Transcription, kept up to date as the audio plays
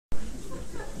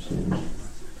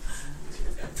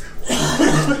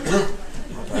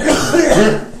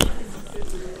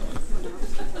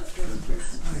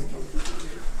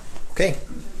Okay.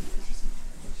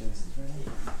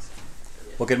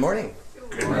 Well, good morning.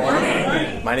 Good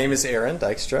morning. My name is Aaron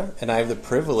Dykstra, and I have the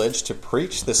privilege to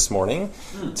preach this morning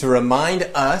to remind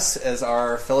us, as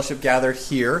our fellowship gathered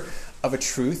here, of a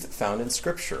truth found in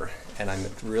Scripture. And I'm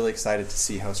really excited to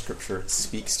see how Scripture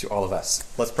speaks to all of us.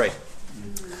 Let's pray.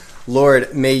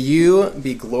 Lord, may you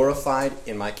be glorified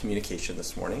in my communication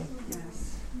this morning.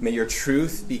 Yes. May your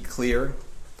truth be clear,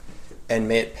 and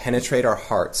may it penetrate our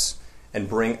hearts and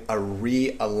bring a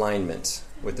realignment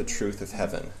with the truth of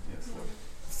heaven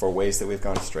for ways that we've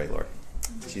gone astray, Lord.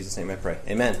 In Jesus' name I pray.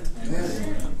 Amen.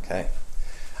 Amen. Okay.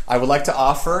 I would like to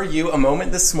offer you a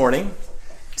moment this morning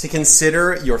to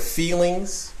consider your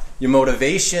feelings, your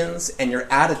motivations, and your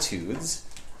attitudes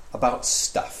about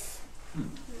stuff.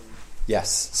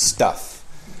 Yes, stuff.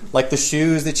 Like the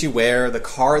shoes that you wear, the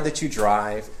car that you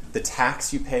drive, the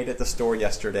tax you paid at the store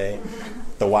yesterday,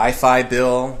 the Wi-Fi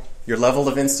bill, your level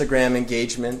of Instagram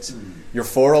engagement, your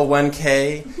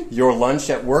 401k, your lunch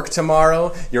at work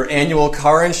tomorrow, your annual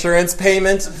car insurance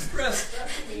payment.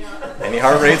 Any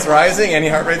heart rates rising? Any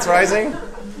heart rates rising?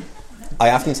 I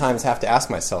oftentimes have to ask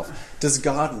myself, does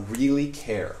God really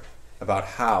care about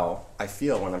how I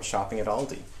feel when I'm shopping at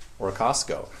Aldi or a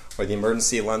Costco or the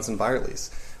emergency Lunds and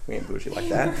Byerly's? We ain't bougie like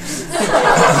that.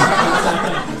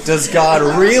 Does God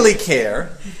really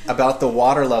care about the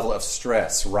water level of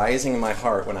stress rising in my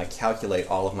heart when I calculate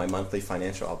all of my monthly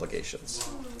financial obligations?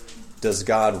 Does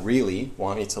God really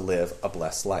want me to live a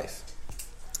blessed life?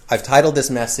 I've titled this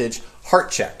message,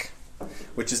 Heart Check,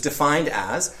 which is defined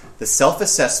as the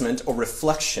self-assessment or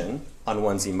reflection on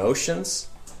one's emotions,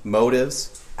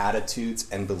 motives, attitudes,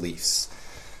 and beliefs.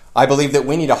 I believe that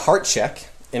we need a heart check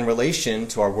in relation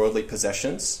to our worldly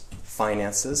possessions,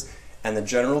 finances, and the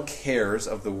general cares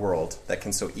of the world that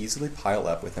can so easily pile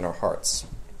up within our hearts.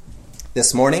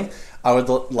 This morning, I would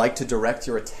like to direct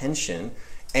your attention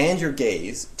and your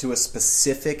gaze to a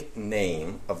specific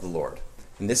name of the Lord.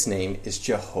 And this name is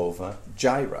Jehovah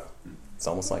Jireh. It's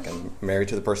almost like I'm married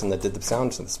to the person that did the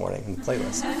sounds this morning in the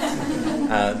playlist.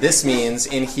 This means,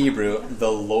 in Hebrew,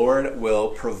 the Lord will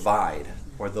provide,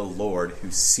 or the Lord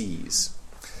who sees.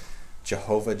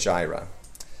 Jehovah Jireh.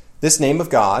 This name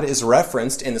of God is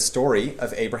referenced in the story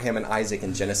of Abraham and Isaac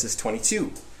in Genesis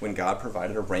 22, when God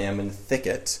provided a ram in the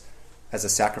thicket as a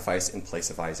sacrifice in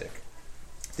place of Isaac.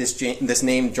 This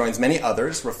name joins many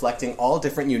others, reflecting all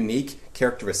different unique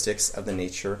characteristics of the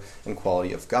nature and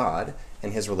quality of God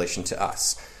and his relation to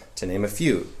us. To name a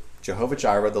few, Jehovah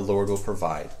Jireh, the Lord will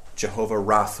provide. Jehovah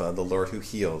Rapha, the Lord who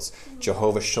heals.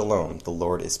 Jehovah Shalom, the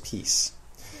Lord is peace.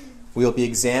 We will be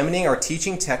examining our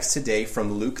teaching text today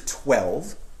from Luke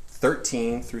 12,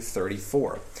 13 through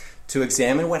 34, to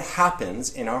examine what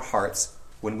happens in our hearts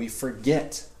when we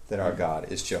forget that our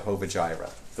God is Jehovah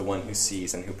Jireh, the one who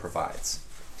sees and who provides.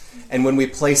 And when we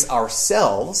place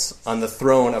ourselves on the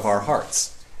throne of our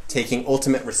hearts, taking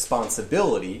ultimate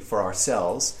responsibility for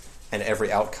ourselves and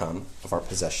every outcome of our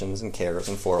possessions and cares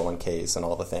and 401ks and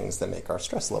all the things that make our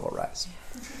stress level rise.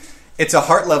 It's a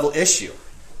heart level issue,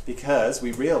 because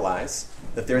we realize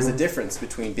that there's a difference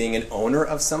between being an owner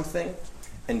of something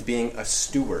and being a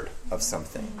steward of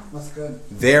something. That's good.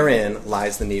 Therein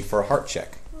lies the need for a heart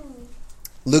check.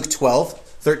 Luke 12,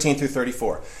 13 through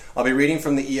 34. I'll be reading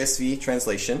from the ESV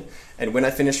translation, and when I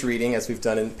finish reading, as we've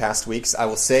done in past weeks, I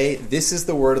will say, "This is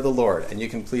the word of the Lord," and you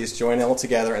can please join all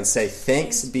together and say,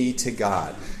 "Thanks be to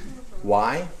God."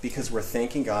 Why? Because we're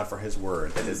thanking God for his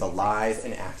word that is alive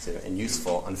and active and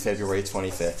useful on February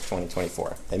 25th,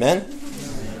 2024. Amen?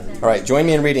 All right, join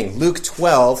me in reading Luke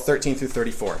 12, 13 through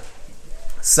 34.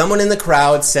 Someone in the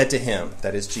crowd said to him,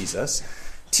 that is Jesus,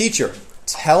 "Teacher,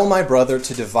 tell my brother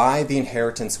to divide the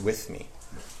inheritance with me."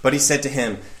 But he said to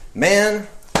him, "Man,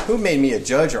 who made me a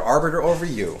judge or arbiter over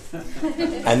you?"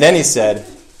 And then he said,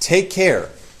 "Take care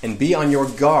and be on your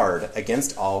guard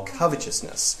against all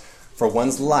covetousness. For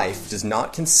one's life does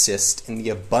not consist in the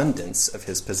abundance of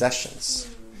his possessions."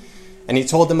 And he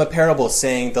told them a parable,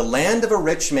 saying, "The land of a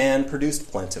rich man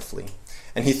produced plentifully.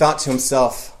 And he thought to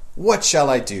himself, 'What shall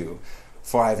I do?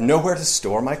 For I have nowhere to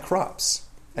store my crops.'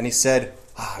 And he said,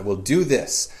 'I will do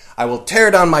this. I will tear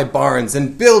down my barns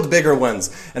and build bigger ones,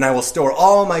 and I will store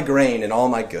all my grain and all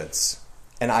my goods.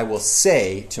 And I will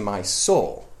say to my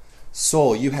soul,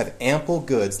 Soul, you have ample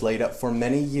goods laid up for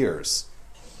many years.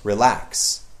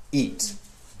 Relax. Eat,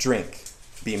 drink,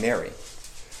 be merry.'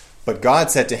 But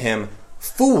God said to him,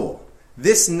 'Fool,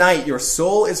 this night your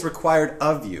soul is required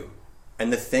of you,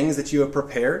 and the things that you have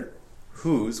prepared,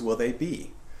 whose will they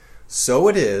be? So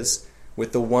it is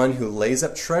with the one who lays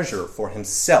up treasure for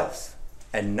himself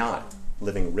and not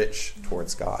living rich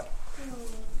towards God.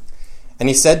 And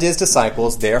he said to his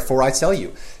disciples, "Therefore I tell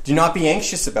you, do not be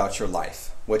anxious about your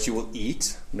life, what you will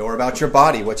eat, nor about your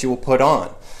body, what you will put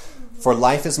on. For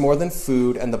life is more than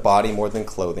food, and the body more than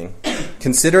clothing.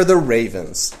 Consider the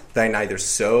ravens, they neither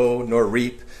sow nor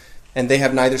reap, and they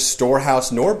have neither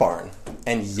storehouse nor barn,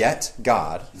 and yet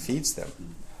God feeds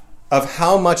them. Of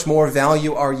how much more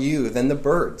value are you than the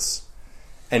birds?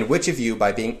 And which of you,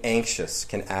 by being anxious,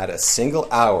 can add a single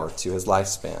hour to his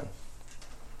lifespan?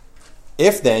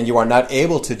 If then you are not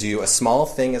able to do a small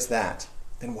thing as that,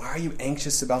 then why are you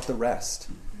anxious about the rest?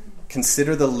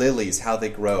 Consider the lilies, how they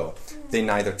grow. They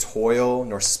neither toil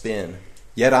nor spin.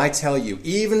 Yet I tell you,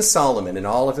 even Solomon in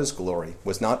all of his glory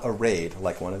was not arrayed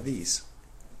like one of these.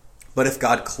 But if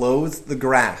God clothes the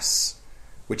grass,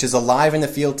 which is alive in the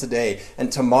field today,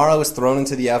 and tomorrow is thrown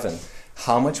into the oven,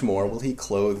 how much more will he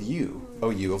clothe you, O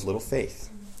you of little faith?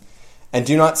 And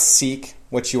do not seek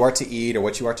what you are to eat or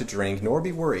what you are to drink, nor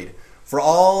be worried. For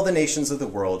all the nations of the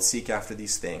world seek after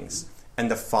these things,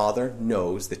 and the Father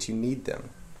knows that you need them.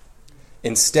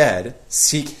 Instead,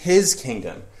 seek his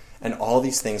kingdom, and all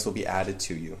these things will be added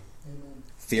to you. Amen.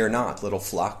 Fear not, little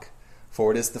flock,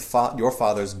 for it is your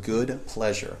Father's good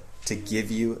pleasure to give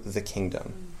you the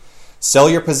kingdom. Sell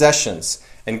your possessions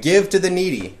and give to the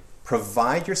needy.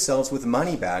 Provide yourselves with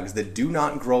money bags that do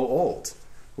not grow old,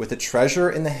 with a treasure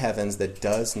in the heavens that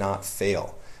does not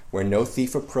fail, where no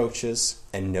thief approaches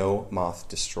and no moth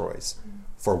destroys.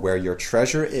 For where your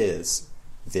treasure is,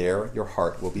 there your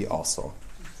heart will be also.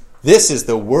 This is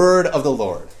the word of the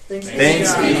Lord.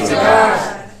 Thanks be to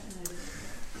God.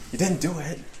 You didn't do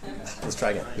it. Let's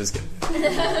try again. This is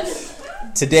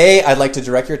good. Today, I'd like to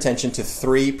direct your attention to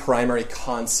three primary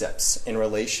concepts in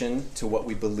relation to what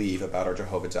we believe about our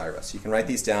Jehovah Jireh. So you can write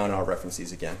these down and I'll reference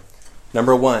these again.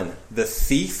 Number one, the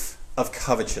thief of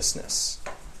covetousness.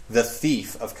 The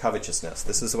thief of covetousness.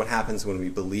 This is what happens when we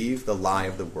believe the lie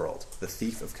of the world. The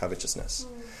thief of covetousness.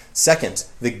 Second,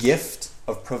 the gift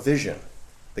of provision.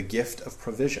 The gift of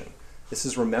provision. This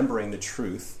is remembering the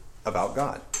truth about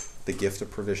God. The gift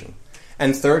of provision.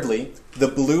 And thirdly, the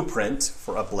blueprint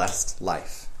for a blessed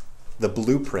life. The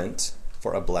blueprint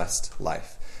for a blessed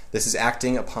life. This is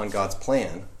acting upon God's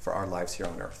plan for our lives here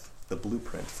on earth. The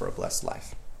blueprint for a blessed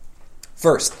life.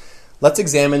 First, let's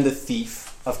examine the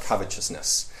thief of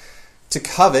covetousness. To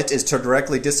covet is to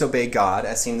directly disobey God,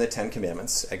 as seen in the Ten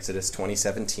Commandments. Exodus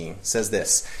 20:17 says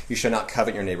this: "You shall not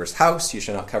covet your neighbor's house, you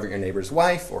shall not covet your neighbor's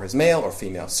wife, or his male or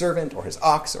female servant, or his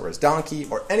ox, or his donkey,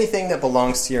 or anything that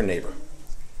belongs to your neighbor."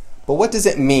 But what does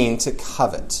it mean to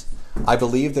covet? I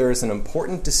believe there is an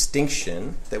important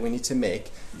distinction that we need to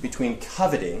make between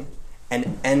coveting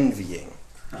and envying.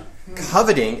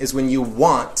 Coveting is when you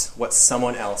want what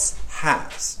someone else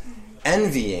has.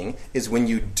 Envying is when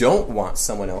you don't want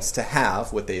someone else to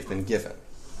have what they've been given.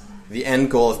 The end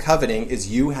goal of coveting is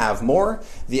you have more.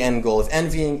 The end goal of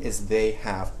envying is they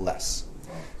have less.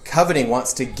 Coveting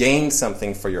wants to gain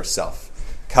something for yourself.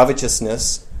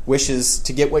 Covetousness wishes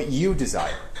to get what you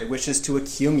desire. It wishes to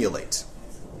accumulate.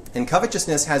 And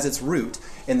covetousness has its root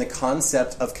in the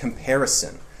concept of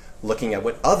comparison, looking at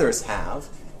what others have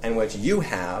and what you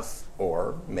have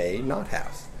or may not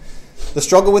have. The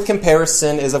struggle with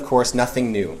comparison is, of course,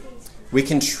 nothing new. We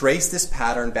can trace this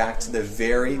pattern back to the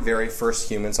very, very first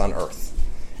humans on earth.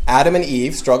 Adam and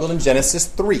Eve struggled in Genesis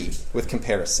 3 with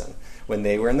comparison when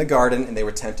they were in the garden and they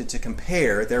were tempted to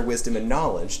compare their wisdom and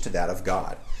knowledge to that of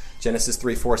God. Genesis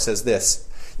 3:4 says this: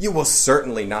 "You will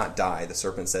certainly not die," the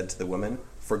serpent said to the woman,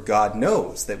 "for God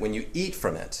knows that when you eat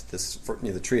from it,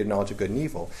 the tree of knowledge of good and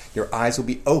evil, your eyes will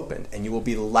be opened and you will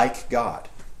be like God,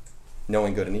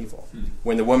 knowing good and evil."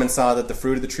 When the woman saw that the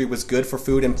fruit of the tree was good for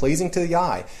food and pleasing to the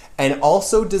eye, and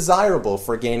also desirable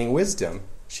for gaining wisdom,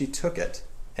 she took it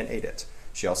and ate it.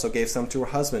 She also gave some to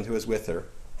her husband who was with her,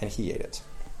 and he ate it.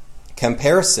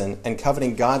 Comparison and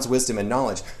coveting God's wisdom and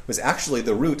knowledge was actually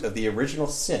the root of the original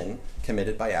sin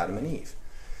committed by Adam and Eve.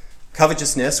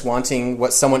 Covetousness, wanting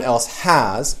what someone else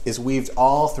has, is weaved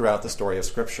all throughout the story of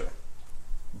Scripture.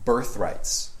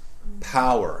 Birthrights,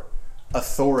 power,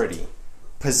 authority,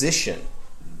 position,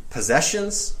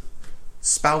 possessions,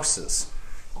 spouses.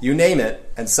 You name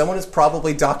it, and someone is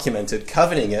probably documented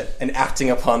coveting it and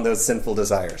acting upon those sinful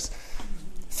desires.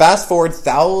 Fast forward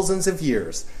thousands of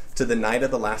years to the night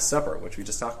of the Last Supper, which we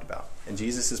just talked about, and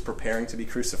Jesus is preparing to be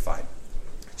crucified.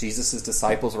 Jesus'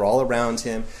 disciples are all around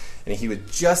him, and he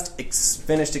had just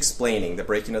finished explaining the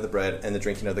breaking of the bread and the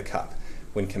drinking of the cup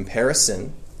when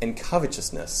comparison and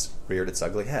covetousness reared its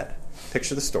ugly head.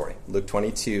 Picture the story, Luke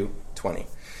 22:20.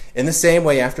 "In the same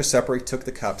way, after supper, he took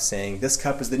the cup, saying, 'This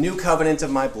cup is the new covenant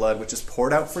of my blood, which is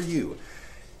poured out for you.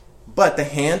 But the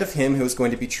hand of him who is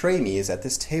going to betray me is at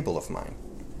this table of mine.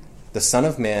 The Son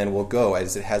of Man will go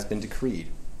as it has been decreed,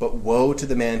 but woe to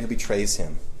the man who betrays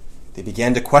him." They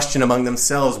began to question among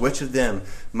themselves which of them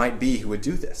might be who would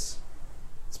do this.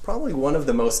 It's probably one of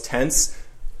the most tense,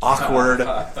 awkward,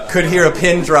 could hear a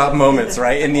pin drop moments,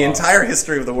 right, in the entire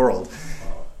history of the world.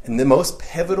 And the most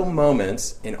pivotal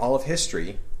moments in all of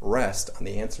history rest on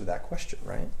the answer to that question,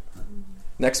 right?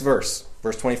 Next verse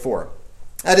 24.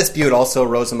 "A dispute also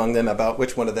arose among them about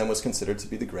which one of them was considered to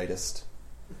be the greatest."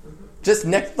 Just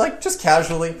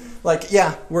casually,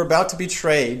 we're about to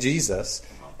betray Jesus,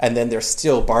 and then they're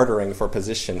still bartering for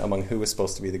position among who is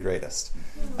supposed to be the greatest.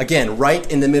 Again, right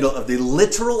in the middle of the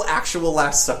literal, actual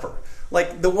Last Supper,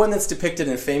 like the one that's depicted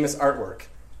in famous artwork.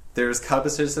 There's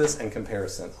covetousness and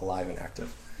comparison, alive and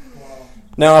active.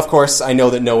 Now, of course, I know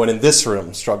that no one in this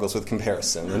room struggles with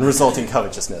comparison and resulting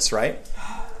covetousness, right?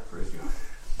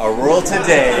 Our world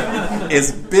today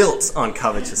is built on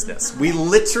covetousness. We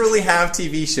literally have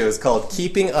TV shows called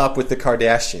Keeping Up with the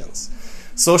Kardashians.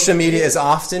 Social media is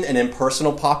often an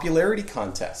impersonal popularity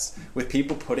contest, with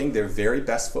people putting their very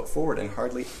best foot forward and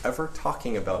hardly ever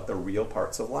talking about the real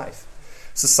parts of life.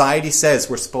 Society says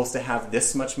we're supposed to have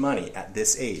this much money at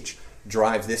this age,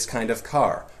 drive this kind of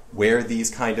car, wear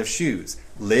these kind of shoes,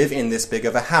 live in this big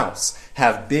of a house,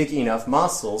 have big enough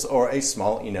muscles or a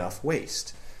small enough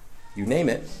waist. You name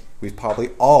it, we've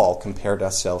probably all compared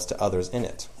ourselves to others in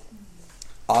it.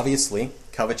 Obviously,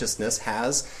 covetousness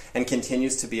has and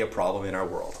continues to be a problem in our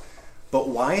world. But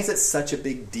why is it such a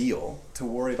big deal to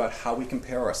worry about how we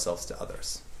compare ourselves to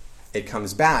others? It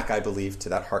comes back, I believe, to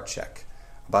that heart check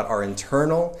about our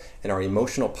internal and our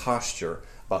emotional posture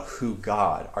about who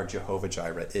God, our Jehovah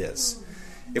Jireh, is.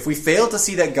 If we fail to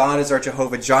see that God is our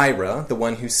Jehovah Jireh, the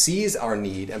one who sees our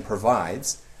need and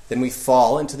provides, then we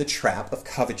fall into the trap of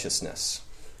covetousness,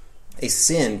 a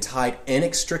sin tied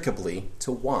inextricably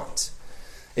to want,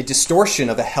 a distortion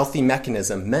of a healthy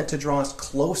mechanism meant to draw us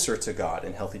closer to God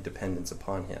in healthy dependence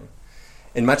upon him.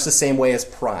 In much the same way as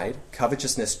pride,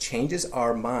 covetousness changes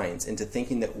our minds into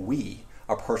thinking that we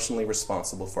are personally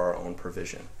responsible for our own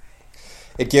provision.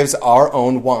 It gives our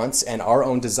own wants and our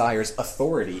own desires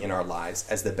authority in our lives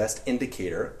as the best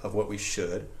indicator of what we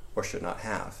should or should not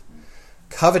have.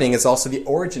 Coveting is also the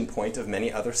origin point of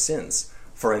many other sins.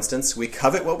 For instance, we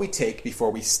covet what we take before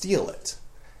we steal it.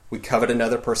 We covet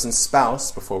another person's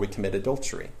spouse before we commit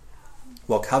adultery.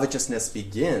 While covetousness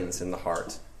begins in the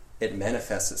heart, it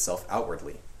manifests itself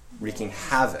outwardly, wreaking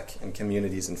havoc in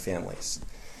communities and families.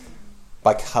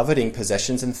 By coveting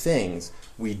possessions and things,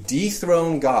 we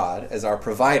dethrone God as our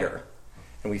provider,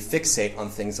 and we fixate on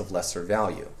things of lesser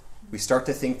value. We start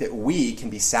to think that we can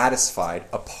be satisfied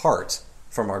apart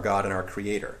from our God and our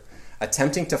Creator.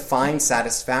 Attempting to find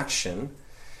satisfaction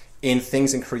in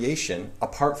things in creation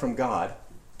apart from God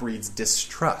breeds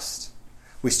distrust.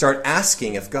 We start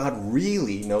asking if God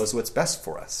really knows what's best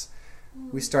for us.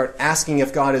 We start asking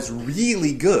if God is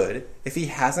really good if he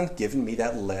hasn't given me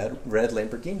that red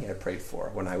Lamborghini I prayed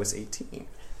for when I was 18.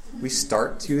 We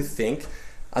start to think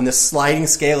on the sliding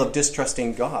scale of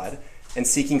distrusting God and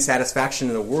seeking satisfaction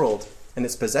in the world and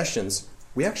its possessions.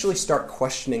 We actually start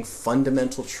questioning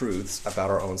fundamental truths about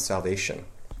our own salvation.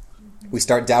 We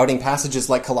start doubting passages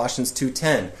like Colossians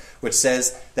 2:10, which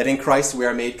says that in Christ we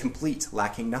are made complete,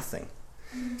 lacking nothing.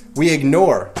 We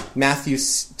ignore Matthew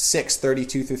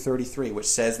 6:32 through 33, which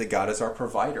says that God is our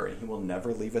provider and he will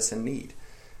never leave us in need.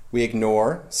 We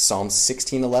ignore Psalm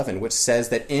 16:11, which says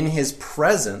that in his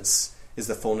presence is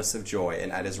the fullness of joy,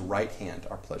 and at his right hand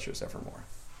are pleasures evermore.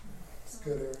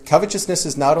 Covetousness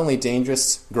is not only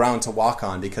dangerous ground to walk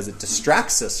on because it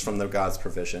distracts us from God's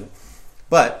provision,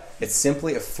 but it's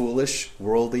simply a foolish,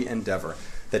 worldly endeavor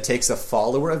that takes a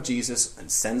follower of Jesus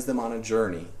and sends them on a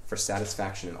journey for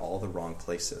satisfaction in all the wrong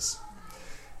places.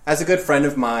 As a good friend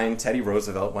of mine, Teddy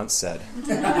Roosevelt, once said,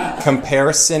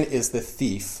 comparison is the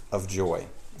thief of joy.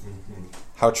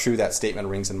 How true that statement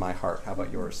rings in my heart. How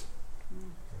about yours?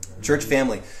 Church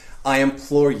family, I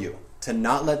implore you to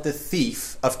not let the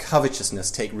thief of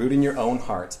covetousness take root in your own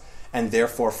heart and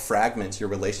therefore fragment your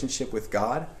relationship with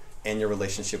God and your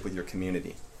relationship with your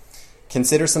community.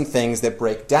 Consider some things that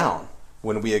break down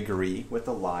when we agree with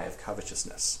the lie of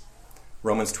covetousness.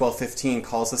 Romans 12:15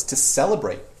 calls us to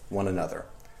celebrate one another,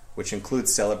 which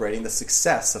includes celebrating the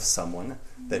success of someone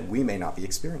that we may not be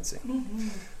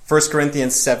experiencing. 1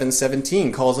 Corinthians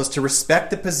 7:17 calls us to respect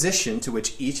the position to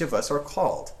which each of us are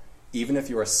called, even if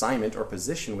your assignment or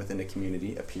position within a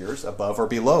community appears above or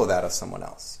below that of someone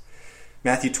else.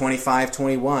 Matthew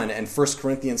 25:21 and 1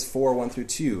 Corinthians 4:1 through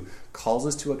 2 calls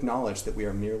us to acknowledge that we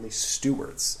are merely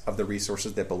stewards of the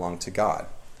resources that belong to God,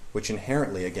 which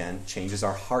inherently, again, changes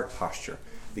our heart posture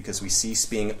because we cease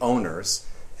being owners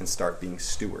and start being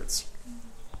stewards.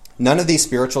 None of these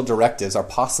spiritual directives are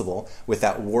possible with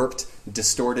that warped,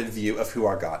 distorted view of who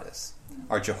our God is,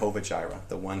 our Jehovah Jireh,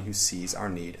 the one who sees our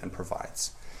need and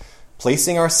provides.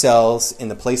 Placing ourselves in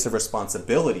the place of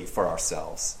responsibility for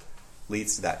ourselves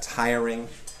leads to that tiring,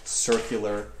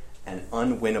 circular, and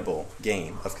unwinnable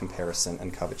game of comparison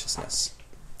and covetousness.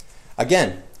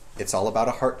 Again, it's all about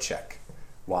a heart check.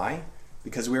 Why?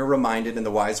 Because we are reminded in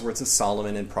the wise words of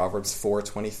Solomon in Proverbs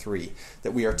 4:23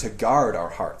 that we are to guard our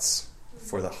hearts,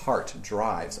 for the heart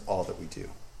drives all that we do.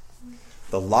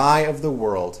 The lie of the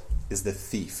world is the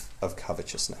thief of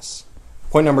covetousness.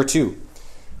 Point number 2,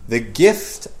 the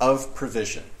gift of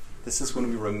provision. This is when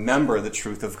we remember the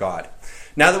truth of God.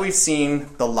 Now that we've seen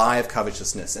the lie of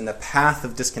covetousness and the path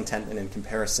of discontentment and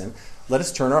comparison, let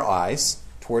us turn our eyes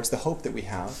towards the hope that we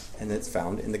have and that's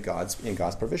found in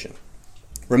God's provision.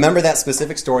 Remember that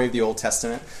specific story of the Old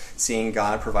Testament, seeing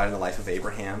God provide in the life of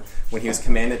Abraham when he was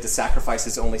commanded to sacrifice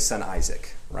his only son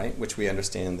Isaac, right? Which we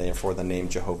understand therefore the name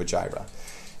Jehovah Jireh.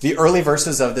 The early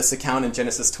verses of this account in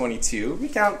Genesis 22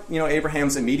 recount,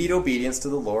 Abraham's immediate obedience to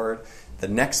the Lord. The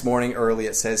next morning early,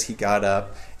 it says he got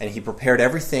up and he prepared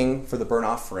everything for the burnt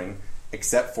offering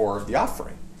except for the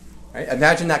offering. Right?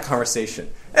 Imagine that conversation.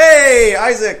 Hey,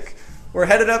 Isaac, we're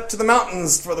headed up to the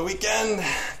mountains for the weekend.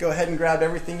 Go ahead and grab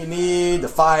everything you need, the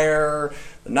fire,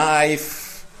 the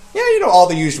knife. Yeah, all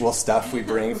the usual stuff we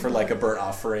bring for like a burnt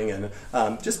offering. And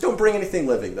just don't bring anything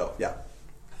living, though. Yeah.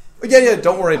 Yeah,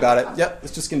 don't worry about it. Yep,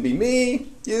 it's just going to be me,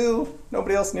 you,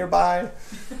 nobody else nearby.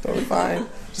 Totally fine.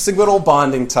 Just a good old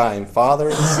bonding time, father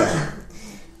and son.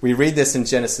 We read this in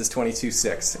Genesis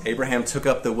 22:6. Abraham took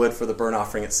up the wood for the burnt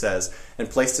offering, it says, and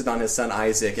placed it on his son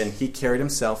Isaac, and he carried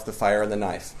himself the fire and the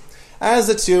knife. As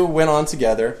the two went on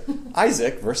together,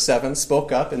 Isaac, verse 7,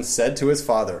 spoke up and said to his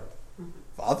father,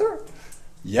 Father?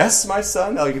 Yes, my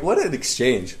son. What an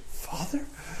exchange. Father?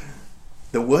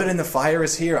 The wood and the fire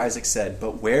is here, Isaac said,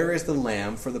 but where is the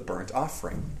lamb for the burnt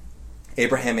offering?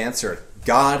 Abraham answered,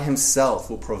 God himself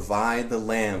will provide the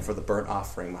lamb for the burnt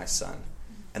offering, my son.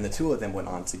 And the two of them went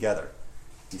on together.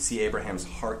 You see Abraham's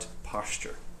heart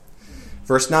posture.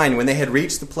 Verse 9, when they had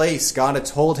reached the place God had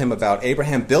told him about,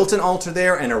 Abraham built an altar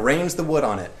there and arranged the wood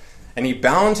on it. And he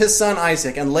bound his son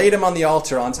Isaac and laid him on the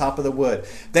altar on top of the wood.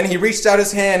 Then he reached out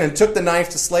his hand and took the knife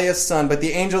to slay his son. But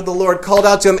the angel of the Lord called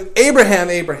out to him, Abraham,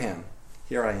 Abraham.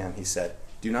 Here I am, he said.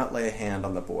 Do not lay a hand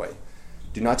on the boy.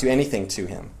 Do not do anything to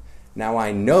him. Now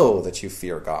I know that you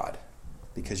fear God,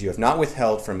 because you have not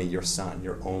withheld from me your son,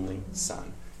 your only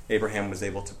son. Abraham was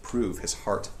able to prove his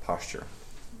heart posture.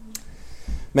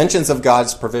 Mentions of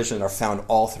God's provision are found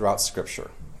all throughout Scripture.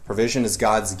 Provision is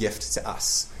God's gift to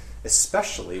us,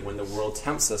 especially when the world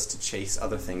tempts us to chase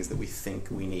other things that we think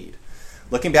we need.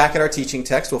 Looking back at our teaching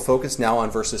text, we'll focus now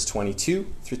on verses 22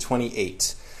 through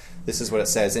 28. This is what it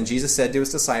says. And Jesus said to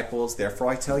his disciples, therefore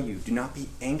I tell you, do not be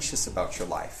anxious about your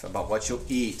life, about what you'll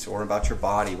eat, or about your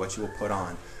body, what you will put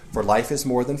on. For life is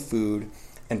more than food,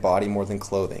 and body more than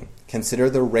clothing.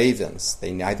 Consider the ravens.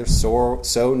 They neither sow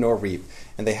nor reap,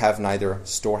 and they have neither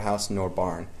storehouse nor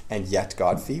barn, and yet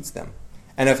God feeds them.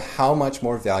 And of how much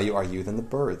more value are you than the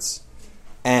birds?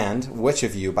 And which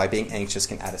of you, by being anxious,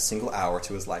 can add a single hour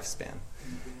to his lifespan?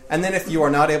 And then if you are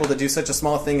not able to do such a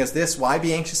small thing as this, why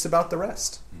be anxious about the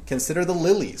rest? Consider the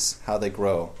lilies, how they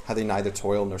grow, how they neither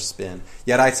toil nor spin.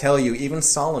 Yet I tell you, even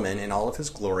Solomon in all of his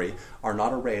glory are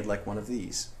not arrayed like one of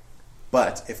these.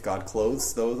 But if God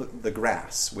clothes the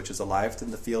grass, which is alive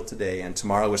in the field today, and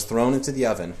tomorrow is thrown into the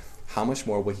oven, how much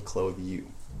more will he clothe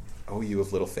you, O you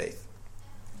of little faith?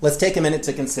 Let's take a minute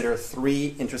to consider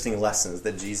 3 interesting lessons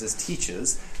that Jesus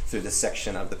teaches through this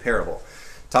section of the parable.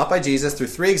 Taught by Jesus through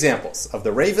 3 examples of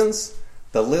the ravens,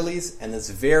 the lilies, and this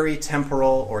very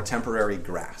temporal or temporary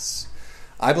grass.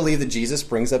 I believe that Jesus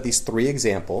brings up these 3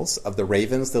 examples of the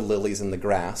ravens, the lilies, and the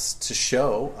grass to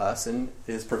show us in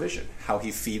his provision, how he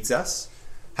feeds us,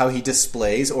 how he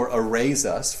displays or arrays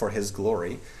us for his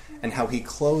glory, and how he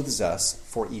clothes us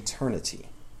for eternity.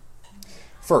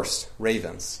 First,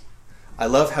 ravens. I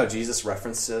love how Jesus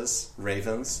references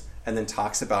ravens and then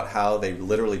talks about how they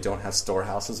literally don't have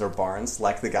storehouses or barns,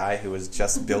 like the guy who was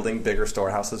just building bigger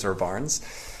storehouses or barns.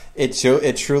 It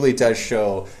truly does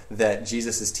show that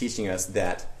Jesus is teaching us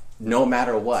that no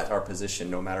matter what our position,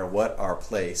 no matter what our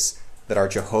place, that our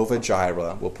Jehovah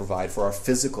Jireh will provide for our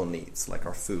physical needs, like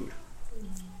our food.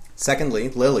 Secondly,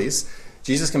 lilies.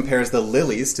 Jesus compares the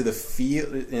lilies to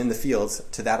in the fields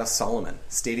to that of Solomon,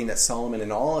 stating that Solomon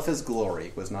in all of his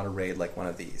glory was not arrayed like one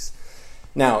of these.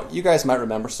 Now, you guys might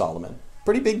remember Solomon.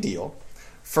 Pretty big deal.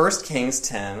 1 Kings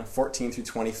 10, 14 through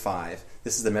 25.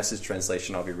 This is the Message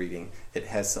translation I'll be reading. It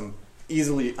has some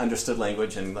easily understood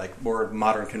language and like more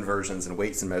modern conversions and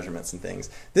weights and measurements and things.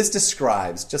 This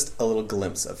describes just a little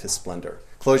glimpse of his splendor.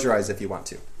 Close your eyes if you want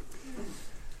to.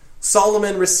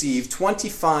 Solomon received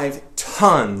 25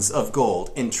 tons of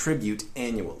gold in tribute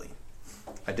annually.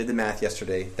 I did the math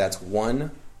yesterday. That's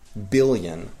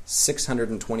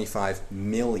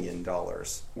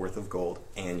 $1,625,000,000 worth of gold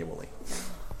annually.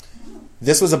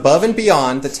 This was above and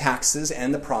beyond the taxes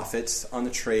and the profits on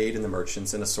the trade and the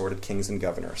merchants and assorted kings and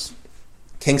governors.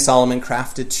 King Solomon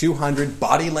crafted 200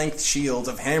 body-length shields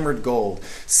of hammered gold,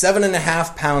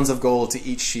 7.5 pounds of gold to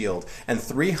each shield, and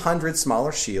 300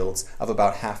 smaller shields of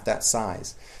about half that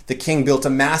size. The king built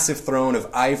a massive throne of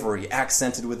ivory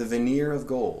accented with a veneer of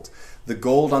gold. The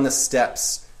gold on the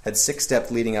steps had 6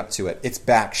 steps leading up to it, its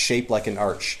back shaped like an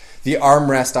arch. The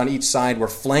armrests on each side were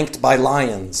flanked by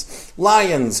lions.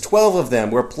 Lions, 12 of them,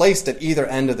 were placed at either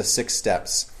end of the 6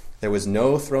 steps. There was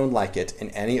no throne like it in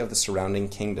any of the surrounding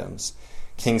kingdoms.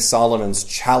 King Solomon's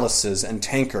chalices and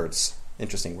tankards,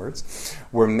 interesting words,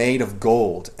 were made of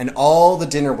gold, and all the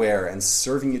dinnerware and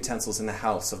serving utensils in the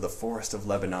house of the forest of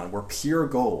Lebanon were pure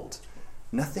gold.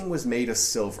 Nothing was made of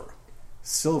silver.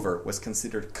 Silver was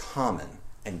considered common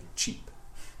and cheap.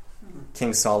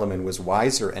 King Solomon was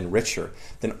wiser and richer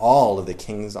than all of the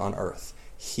kings on earth.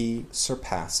 He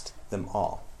surpassed them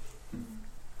all.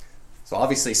 So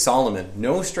obviously Solomon,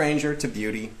 no stranger to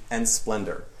beauty and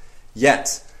splendor.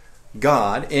 Yet,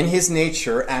 God, in his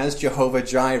nature as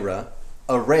Jehovah-Jireh,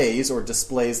 arrays or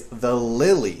displays the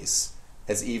lilies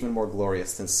as even more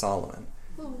glorious than Solomon.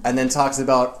 And then talks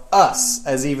about us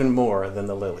as even more than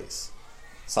the lilies.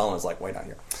 Solomon's like, wait out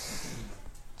here.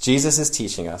 Jesus is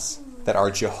teaching us that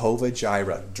our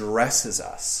Jehovah-Jireh dresses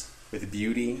us with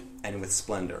beauty and with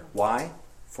splendor. Why?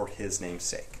 For his name's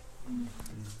sake.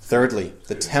 Thirdly,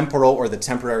 the temporal or the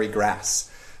temporary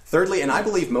grass. Thirdly, and I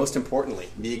believe most importantly,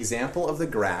 the example of the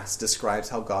grass describes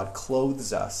how God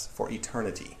clothes us for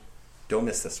eternity. Don't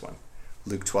miss this one.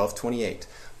 Luke 12:28.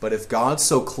 But if God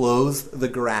so clothes the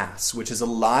grass, which is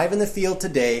alive in the field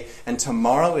today and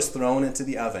tomorrow is thrown into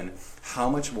the oven, how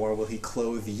much more will he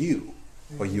clothe you,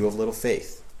 O you of little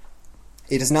faith?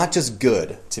 It is not just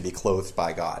good to be clothed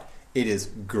by God. It is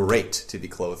great to be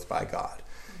clothed by God.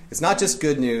 It's not just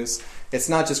good news. It's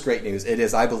not just great news. It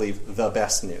is, I believe, the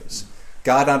best news.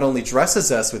 God not only dresses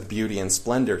us with beauty and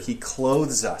splendor, he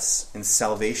clothes us in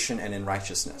salvation and in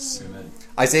righteousness. Amen.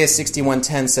 Isaiah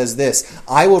 61:10 says this,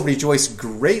 I will rejoice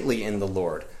greatly in the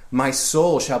Lord. My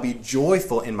soul shall be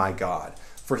joyful in my God,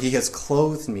 for he has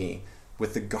clothed me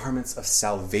with the garments of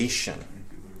salvation.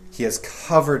 He has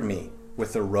covered me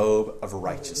with the robe of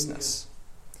righteousness.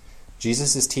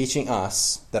 Jesus is teaching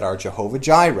us that our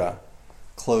Jehovah-Jireh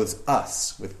clothes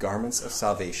us with garments of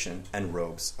salvation and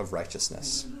robes of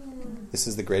righteousness. This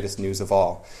is the greatest news of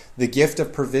all. The gift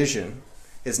of provision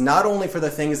is not only for the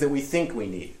things that we think we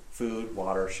need, food,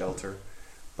 water, shelter,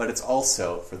 but it's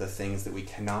also for the things that we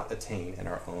cannot attain in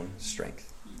our own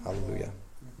strength. Hallelujah.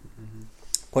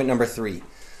 Point number 3,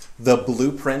 the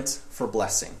blueprint for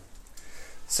blessing.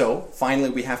 So, finally,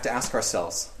 we have to ask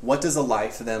ourselves, what does a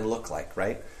life then look like,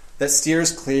 right? That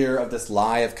steers clear of this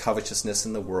lie of covetousness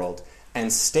in the world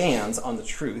and stands on the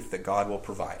truth that God will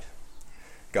provide.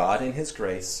 God, in his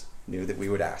grace, knew that we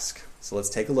would ask. So let's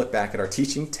take a look back at our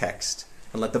teaching text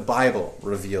and let the Bible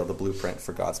reveal the blueprint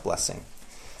for God's blessing.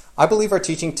 I believe our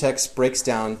teaching text breaks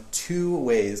down 2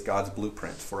 ways God's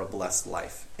blueprint for a blessed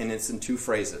life. And it's in 2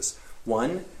 phrases.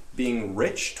 1, being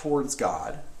rich towards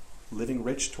God, living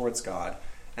rich towards God.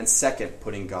 And 2,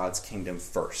 putting God's kingdom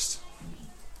first.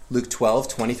 Luke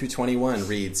 12:20-21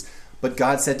 reads, But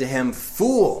God said to him,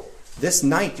 Fool, this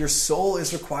night your soul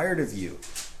is required of you.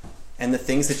 And the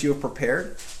things that you have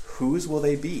prepared, whose will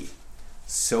they be?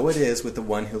 So it is with the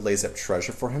one who lays up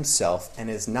treasure for himself and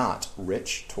is not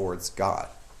rich towards God.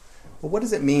 Well, what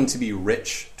does it mean to be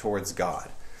rich towards God?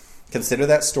 Consider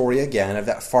that story again of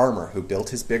that farmer who built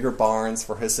his bigger barns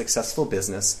for his successful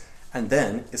business and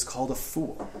then is called a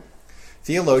fool.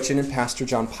 Theologian and Pastor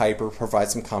John Piper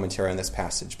provides some commentary on this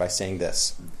passage by saying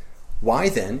this. Why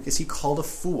then is he called a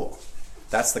fool?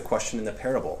 That's the question in the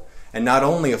parable. And not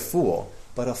only a fool,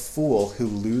 but a fool who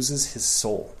loses his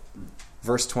soul.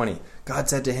 Verse 20, God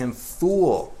said to him,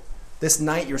 Fool, this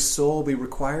night your soul will be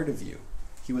required of you.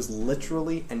 He was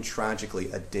literally and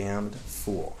tragically a damned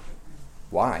fool.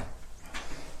 Why?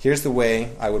 Here's the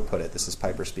way I would put it. This is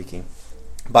Piper speaking.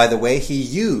 By the way he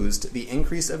used the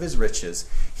increase of his riches,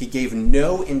 he gave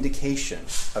no indication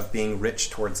of being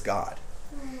rich towards God.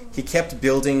 He kept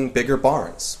building bigger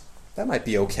barns. That might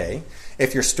be okay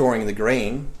if you're storing the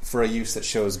grain for a use that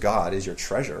shows God is your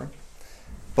treasure.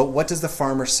 But what does the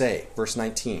farmer say? Verse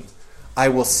 19, I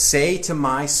will say to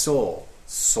my soul.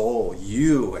 Soul,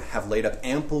 you have laid up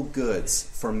ample goods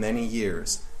for many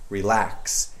years.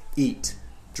 Relax, eat,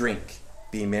 drink,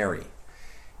 be merry.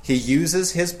 He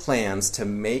uses his plans to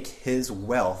make his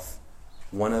wealth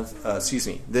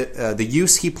the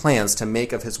use he plans to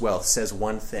make of his wealth says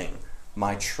one thing: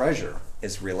 my treasure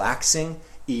is relaxing,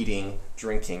 eating,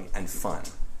 drinking, and fun.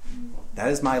 That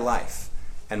is my life,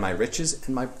 and my riches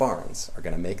and my barns are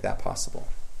going to make that possible.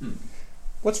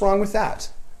 What's wrong with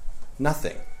that?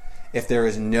 Nothing. If there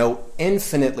is no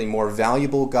infinitely more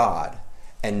valuable God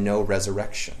and no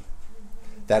resurrection.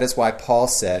 That is why Paul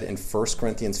said in 1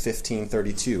 Corinthians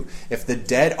 15:32, if the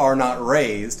dead are not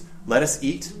raised, let us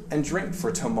eat and drink,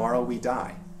 for tomorrow we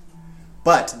die.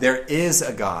 But there is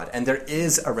a God, and there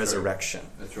is a resurrection.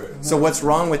 That's right. So what's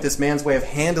wrong with this man's way of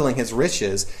handling his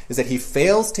riches is that he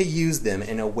fails to use them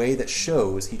in a way that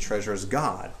shows he treasures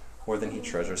God more than he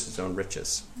treasures his own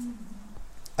riches.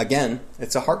 Again,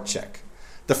 it's a heart check.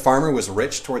 The farmer was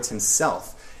rich towards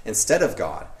himself instead of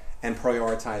God, and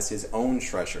prioritized his own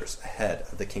treasures ahead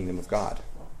of the kingdom of God.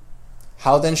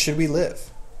 How then should we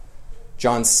live?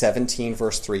 John 17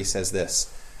 verse 3 says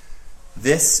this: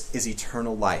 this is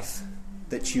eternal life,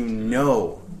 that you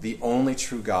know the only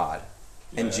true God,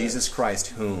 and Jesus Christ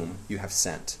whom you have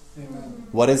sent. Amen.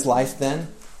 What is life then?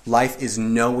 Life is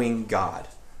knowing God,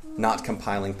 not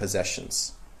compiling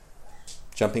possessions.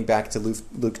 Jumping back to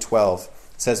Luke 12,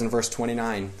 it says in verse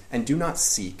 29, and do not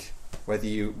seek what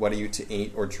are you to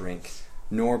eat or drink,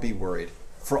 nor be worried.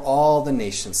 For all the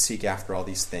nations seek after all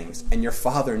these things, and your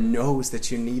Father knows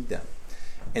that you need them.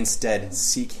 Instead,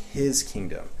 seek his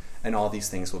kingdom, and all these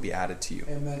things will be added to you.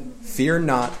 Amen. Fear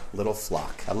not, little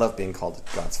flock. I love being called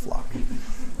God's flock.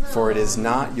 For it is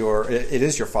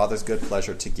your Father's good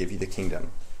pleasure to give you the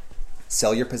kingdom.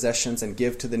 Sell your possessions and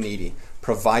give to the needy.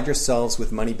 Provide yourselves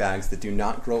with money bags that do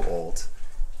not grow old,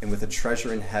 and with a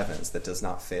treasure in heavens that does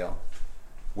not fail,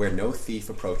 where no thief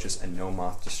approaches and no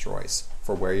moth destroys.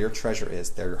 For where your treasure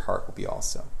is, there your heart will be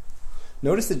also.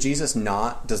 Notice that Jesus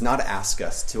does not ask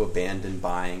us to abandon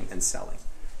buying and selling.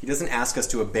 He doesn't ask us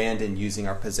to abandon using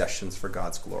our possessions for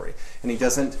God's glory. And he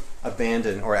doesn't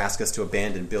abandon or ask us to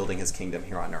abandon building his kingdom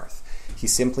here on earth. He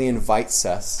simply invites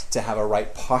us to have a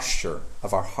right posture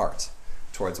of our heart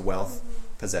towards wealth,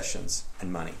 possessions,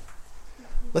 and money.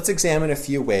 Let's examine a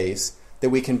few ways that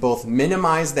we can both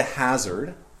minimize the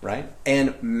hazard, right, and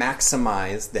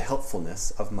maximize the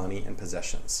helpfulness of money and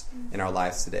possessions in our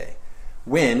lives today.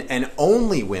 When, and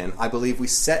only when, I believe we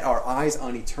set our eyes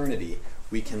on eternity,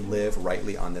 we can live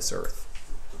rightly on this earth.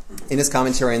 In his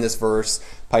commentary on this verse,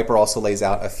 Piper also lays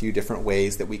out a few different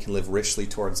ways that we can live richly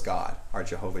towards God, our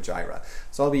Jehovah Jireh.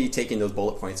 So I'll be taking those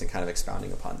bullet points and kind of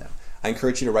expounding upon them. I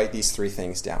encourage you to write these three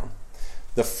things down.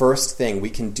 The first thing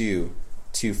we can do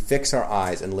to fix our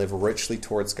eyes and live richly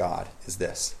towards God is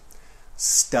this: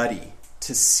 study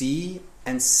to see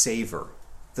and savor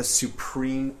the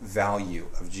supreme value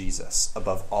of Jesus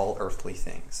above all earthly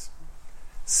things.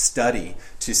 Study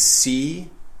to see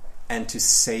and to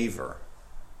savor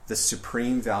the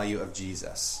supreme value of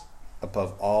Jesus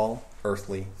above all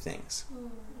earthly things.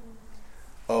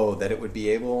 Oh, that we would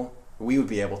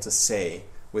be able to say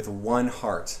with one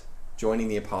heart, joining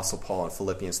the Apostle Paul in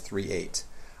Philippians 3:8,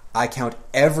 I count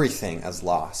everything as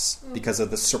loss because of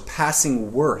the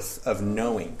surpassing worth of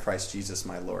knowing Christ Jesus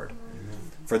my Lord.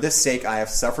 For this sake I have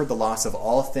suffered the loss of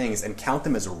all things and count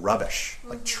them as rubbish,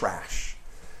 like trash,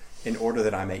 in order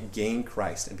that I may gain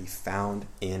Christ and be found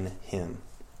in him.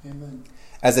 Amen.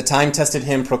 As the time-tested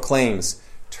hymn proclaims,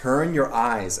 turn your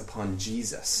eyes upon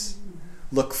Jesus.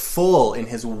 Look full in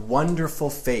his wonderful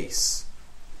face,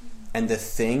 and the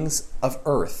things of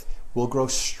earth will grow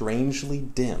strangely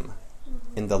dim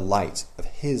in the light of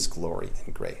his glory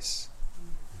and grace.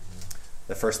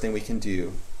 The first thing we can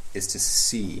do is to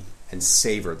see and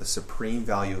savor the supreme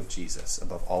value of Jesus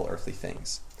above all earthly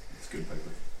things. That's good,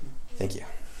 Piper. Thank you.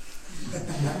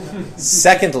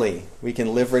 Secondly, we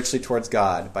can live richly towards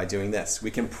God by doing this.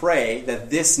 We can pray that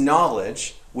this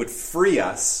knowledge would free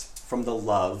us from the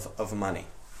love of money.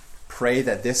 Pray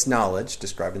that this knowledge,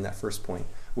 described in that first point,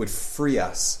 would free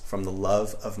us from the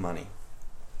love of money.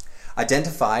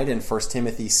 Identified in 1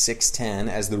 Timothy 6:10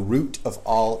 as the root of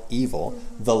all evil,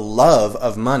 the love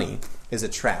of money is a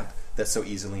trap that so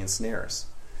easily ensnares.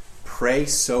 Pray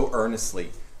so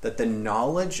earnestly that the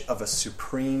knowledge of a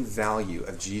supreme value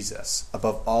of Jesus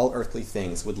above all earthly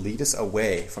things would lead us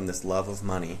away from this love of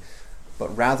money,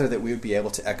 but rather that we would be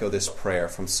able to echo this prayer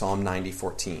from Psalm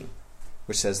 90:14,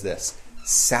 which says this: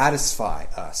 satisfy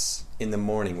us in the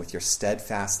morning with your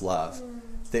steadfast love,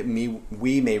 that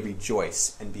we may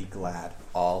rejoice and be glad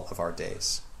all of our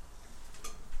days.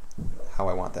 How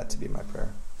I want that to be my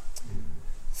prayer.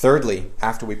 Thirdly,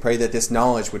 after we pray that this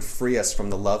knowledge would free us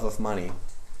from the love of money,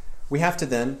 we have to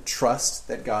then trust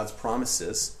in God's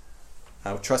promises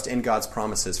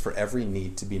for every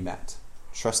need to be met.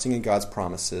 Trusting in God's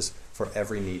promises for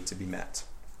every need to be met.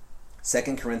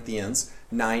 2 Corinthians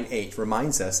 9:8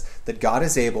 reminds us that God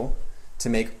is able to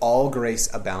make all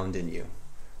grace abound in you,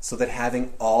 so that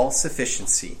having all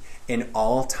sufficiency in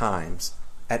all times,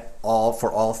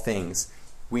 for all things,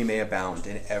 we may abound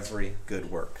in every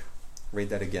good work. Read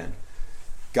that again.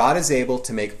 God is able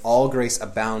to make all grace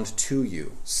abound to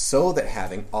you, so that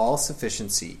having all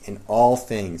sufficiency in all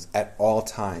things at all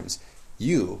times,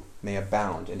 you may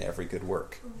abound in every good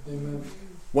work. Amen.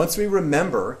 Once we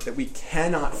remember that we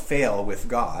cannot fail with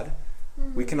God,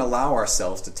 we can allow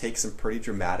ourselves to take some pretty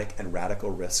dramatic and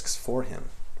radical risks for him.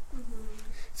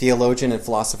 Theologian and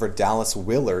philosopher Dallas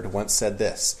Willard once said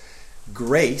this: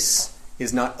 grace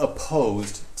is not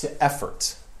opposed to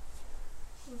effort.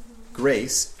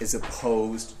 Grace is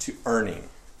opposed to earning.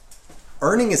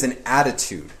 Earning is an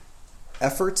attitude.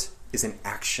 Effort is an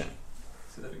action.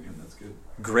 Say that again, that's good.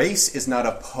 Grace is not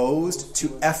opposed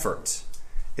to effort.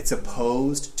 It's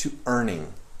opposed to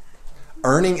earning.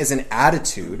 Earning is an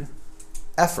attitude.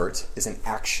 Effort is an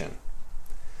action.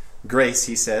 Grace,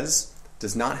 he says,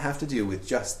 does not have to do with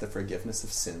just the forgiveness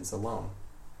of sins alone.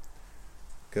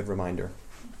 Good reminder.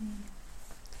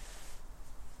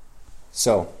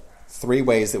 So, 3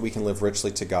 ways that we can live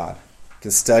richly to God. We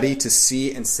can study to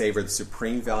see and savor the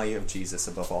supreme value of Jesus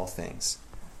above all things.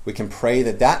 We can pray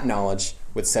that knowledge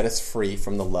would set us free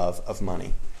from the love of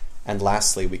money. And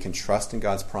lastly, we can trust in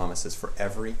God's promises for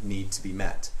every need to be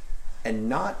met. And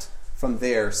not from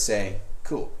there say,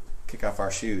 cool, kick off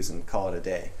our shoes and call it a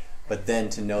day. But then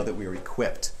to know that we are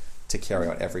equipped to carry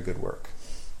out every good work.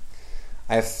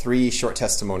 I have 3 short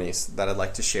testimonies that I'd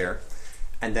like to share.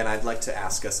 And then I'd like to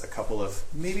ask us a couple of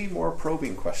maybe more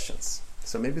probing questions.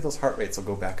 So maybe those heart rates will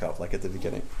go back up like at the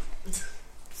beginning.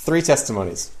 3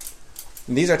 testimonies.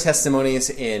 And these are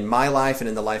testimonies in my life and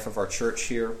in the life of our church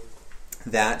here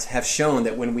that have shown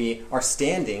that when we are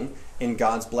standing in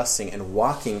God's blessing and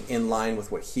walking in line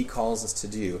with what he calls us to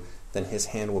do, then his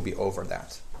hand will be over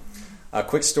that. A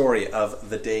quick story of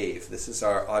the Dave. This is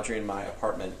our Audrey and my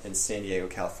apartment in San Diego,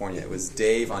 California. It was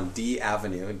Dave on D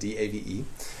Avenue, D-A-V-E.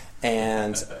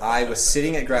 And I was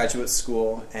sitting at graduate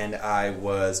school, and I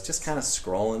was just kind of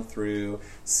scrolling through,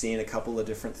 seeing a couple of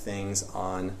different things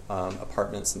on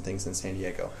apartments and things in San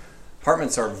Diego.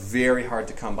 Apartments are very hard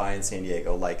to come by in San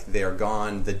Diego, like they're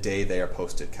gone the day they are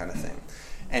posted kind of thing.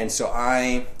 And so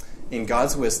I, in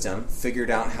God's wisdom, figured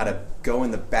out how to go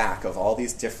in the back of all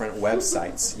these different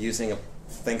websites using a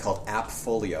thing called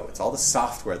Appfolio. It's all the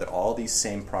software that all these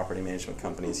same property management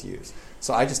companies use.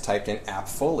 So I just typed in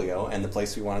Appfolio and the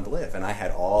place we wanted to live, and I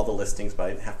had all the listings, but I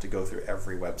didn't have to go through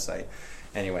every website.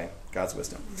 Anyway, God's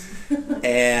wisdom.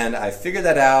 And I figured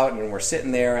that out, and we're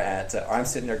sitting there I'm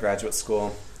sitting there at graduate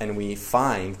school, and we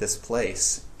find this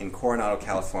place in Coronado,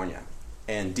 California.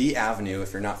 And D Avenue,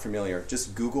 if you're not familiar,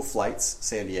 just Google Flights,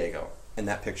 San Diego, and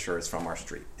that picture is from our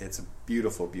street. It's a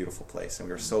beautiful, beautiful place, and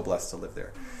we were so blessed to live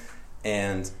there.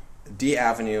 And D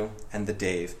Avenue and the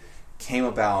Dave came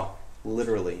about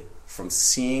literally from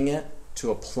seeing it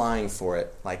to applying for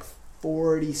it, like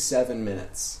 47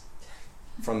 minutes.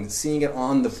 From seeing it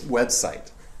on the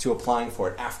website to applying for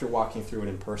it after walking through it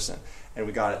in person. And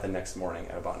we got it the next morning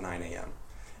at about 9 a.m.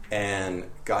 And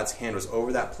God's hand was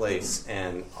over that place,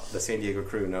 and the San Diego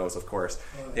crew knows, of course,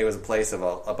 it was a place of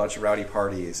a bunch of rowdy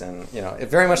parties, and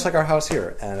very much like our house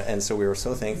here. And so we were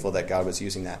so thankful that God was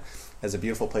using that as a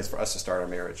beautiful place for us to start our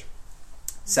marriage.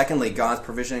 Secondly, God's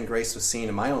provision and grace was seen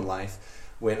in my own life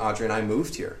when Audrey and I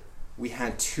moved here. We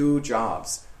had 2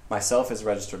 jobs, myself as a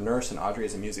registered nurse and Audrey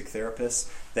as a music therapist,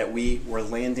 that we were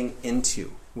landing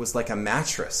into. It was like a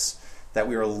mattress that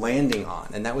we were landing on,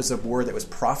 and that was a word that was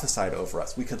prophesied over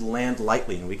us. We could land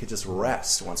lightly and we could just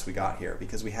rest once we got here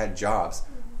because we had jobs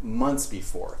months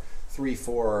before, 3,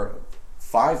 4,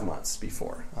 5 months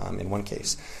before in one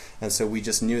case. And so we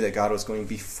just knew that God was going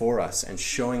before us and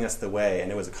showing us the way,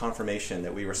 and it was a confirmation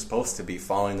that we were supposed to be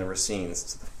following the Racine's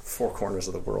to the 4 corners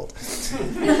of the world.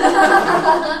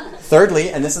 Thirdly,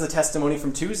 and this is a testimony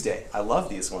from Tuesday. I love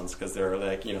these ones because they're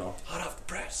like, hot off the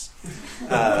press.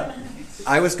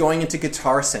 I was going into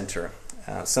Guitar Center.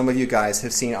 Some of you guys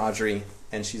have seen Audrey,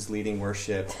 and she's leading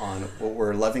worship on what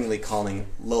we're lovingly calling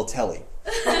Lil Telly.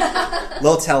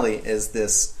 Lil Telly is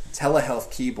this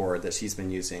telehealth keyboard that she's been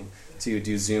using to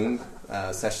do Zoom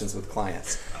sessions with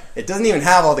clients. It doesn't even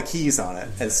have all the keys on it.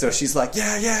 And so she's like,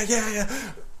 yeah.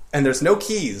 And there's no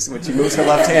keys when she moves her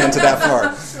left hand to that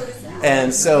far.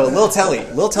 And so Lil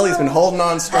Telly's been holding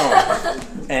on strong.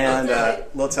 And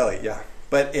Lil Telly, yeah.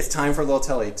 But it's time for little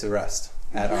Telly to rest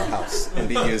at our house and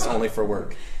be used only for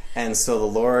work. And so the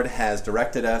Lord has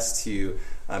directed us to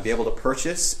be able to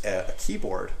purchase a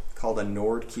keyboard called a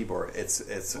Nord keyboard.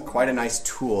 It's quite a nice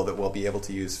tool that we'll be able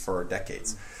to use for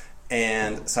decades.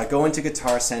 And so I go into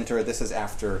Guitar Center. This is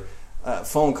after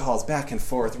phone calls back and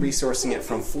forth, resourcing it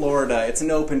from Florida. It's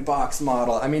an open box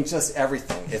model. I mean, just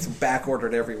everything. It's back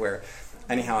ordered everywhere.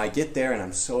 Anyhow, I get there and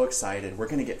I'm so excited. We're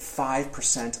going to get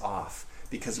 5% off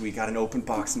because we got an open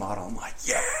box model. I'm like,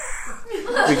 yeah!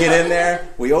 We get in there,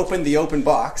 we open the open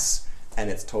box, and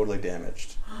it's totally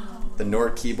damaged. The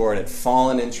Nord keyboard had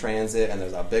fallen in transit, and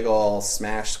there's a big old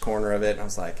smashed corner of it. And I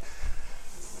was like,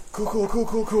 cool.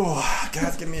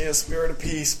 God, give me a spirit of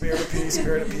peace.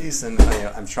 And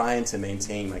I'm trying to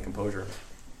maintain my composure.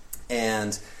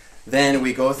 And then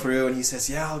we go through, and he says,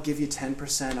 yeah, I'll give you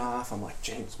 10% off. I'm like,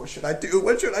 James, what should I do?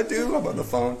 I'm on the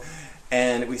phone.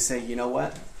 And we say, you know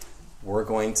what? We're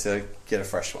going to get a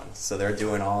fresh one. So they're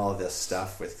doing all of this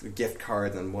stuff with gift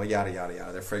cards and yada, yada,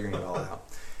 yada. They're figuring it all out.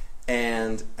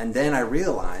 And then I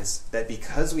realized that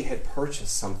because we had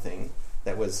purchased something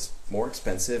that was more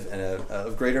expensive and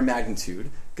of greater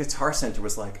magnitude, Guitar Center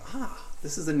was like,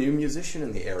 this is a new musician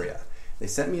in the area. They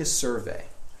sent me a survey.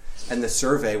 And the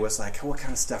survey was like, what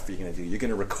kind of stuff are you going to do? You're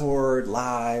going to record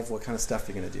live? What kind of stuff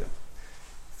are you going to do?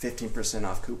 15%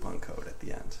 off coupon code at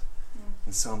the end.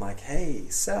 And so I'm like, hey,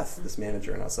 Seth, this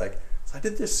manager. And I was like, so I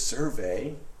did this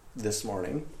survey this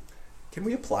morning. Can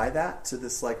we apply that to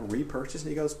this repurchase? And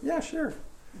he goes, yeah, sure.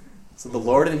 So the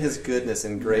Lord in his goodness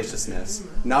and graciousness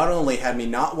not only had me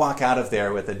not walk out of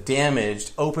there with a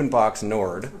damaged open box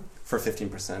Nord for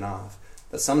 15% off,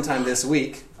 but sometime this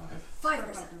week...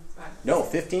 5%. No,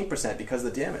 15% because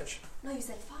of the damage. No, you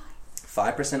said 5.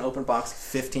 5% open box,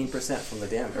 15% from the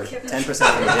damage, or 10% from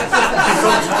the damage.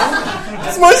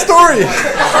 That's my story.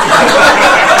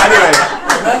 Anyway,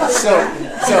 so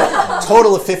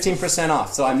total of 15%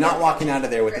 off. So I'm not walking out of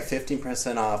there with a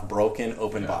 15% off broken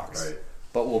open box, right.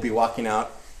 But we'll be walking out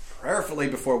prayerfully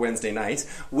before Wednesday night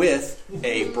with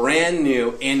a brand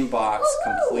new in-box,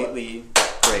 completely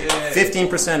great,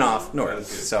 15% off Nord.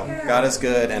 So God is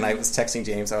good, and I was texting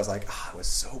James. I was like, I was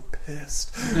so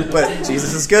pissed, but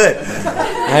Jesus is good.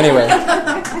 Anyway,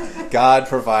 God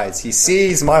provides. He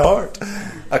sees my heart.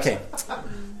 Okay,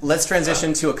 let's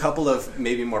transition to a couple of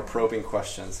maybe more probing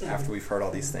questions after we've heard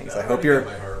all these things. I hope you're...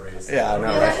 Yeah, I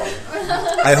know,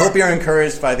 right? I hope you're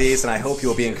encouraged by these, and I hope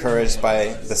you'll be encouraged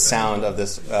by the sound of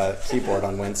this keyboard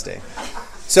on Wednesday.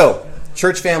 So,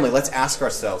 church family, let's ask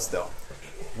ourselves, though,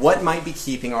 what might be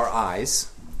keeping our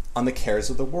eyes on the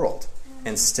cares of the world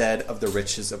instead of the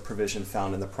riches of provision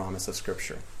found in the promise of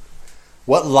Scripture?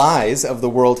 What lies of the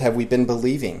world have we been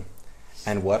believing?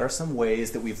 And what are some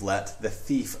ways that we've let the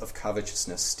thief of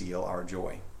covetousness steal our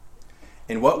joy?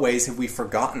 In what ways have we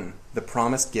forgotten the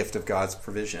promised gift of God's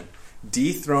provision,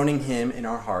 dethroning him in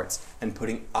our hearts and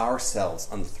putting ourselves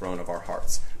on the throne of our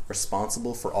hearts,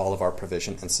 responsible for all of our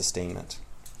provision and sustainment?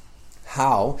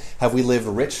 How have we lived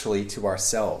richly to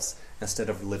ourselves instead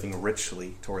of living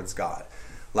richly towards God,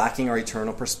 lacking our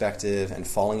eternal perspective and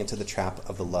falling into the trap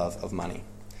of the love of money?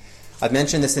 I've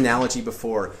mentioned this analogy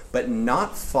before, but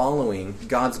not following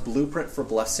God's blueprint for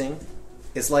blessing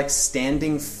is like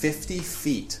standing 50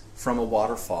 feet from a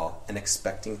waterfall and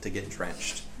expecting to get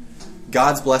drenched.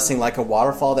 God's blessing, like a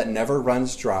waterfall that never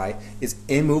runs dry, is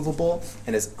immovable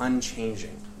and is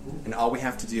unchanging. And all we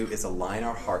have to do is align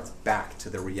our hearts back to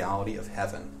the reality of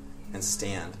heaven and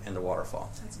stand in the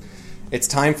waterfall. It's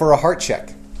time for a heart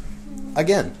check.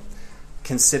 Again,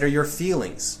 consider your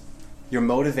feelings, your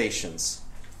motivations,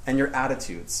 and your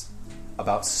attitudes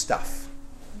about stuff.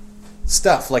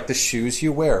 Stuff like the shoes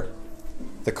you wear,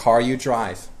 the car you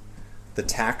drive, the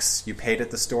tax you paid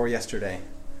at the store yesterday,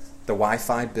 the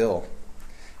Wi-Fi bill,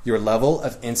 your level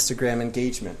of Instagram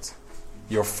engagement,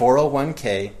 your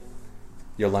 401k,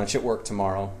 your lunch at work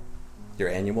tomorrow, your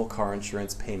annual car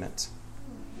insurance payment.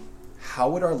 How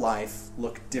would our life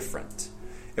look different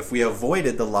if we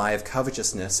avoided the lie of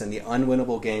covetousness and the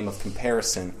unwinnable game of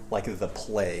comparison like the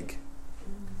plague?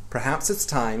 Perhaps it's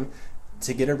time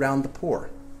to get around the poor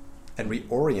and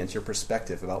reorient your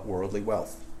perspective about worldly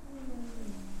wealth.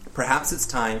 Perhaps it's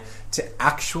time to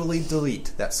actually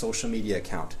delete that social media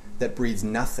account that breeds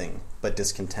nothing but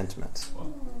discontentment.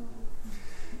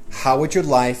 How would your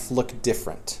life look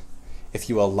different if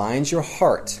you aligned your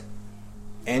heart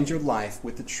and your life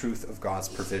with the truth of God's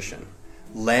provision,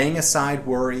 laying aside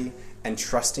worry and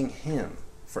trusting Him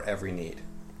for every need?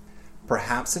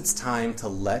 Perhaps it's time to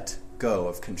let go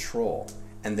of control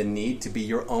and the need to be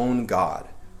your own God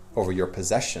over your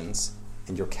possessions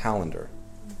and your calendar.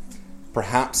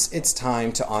 Perhaps it's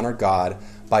time to honor God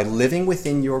by living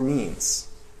within your means,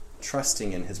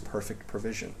 trusting in his perfect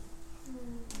provision.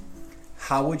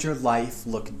 How would your life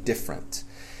look different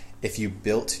if you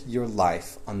built your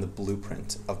life on the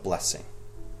blueprint of blessing?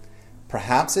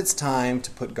 Perhaps it's time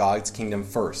to put God's kingdom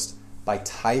first by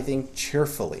tithing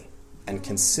cheerfully and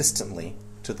consistently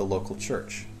to the local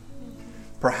church.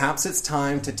 Perhaps it's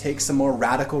time to take some more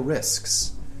radical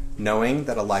risks, knowing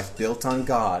that a life built on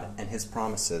God and his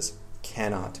promises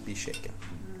cannot be shaken.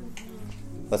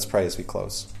 Let's pray as we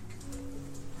close.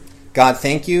 God,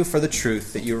 thank you for the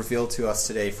truth that you revealed to us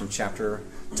today from chapter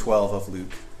 12 of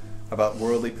Luke about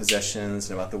worldly possessions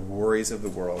and about the worries of the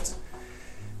world.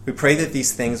 We pray that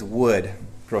these things would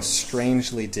grow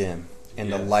strangely dim in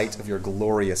the light of your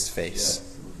glorious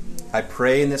face. I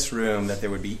pray in this room that there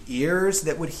would be ears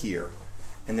that would hear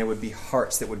and there would be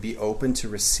hearts that would be open to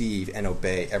receive and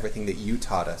obey everything that you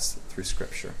taught us through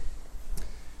Scripture.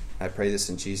 I pray this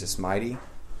in Jesus' mighty,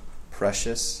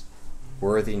 precious,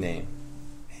 worthy name.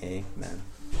 Amen.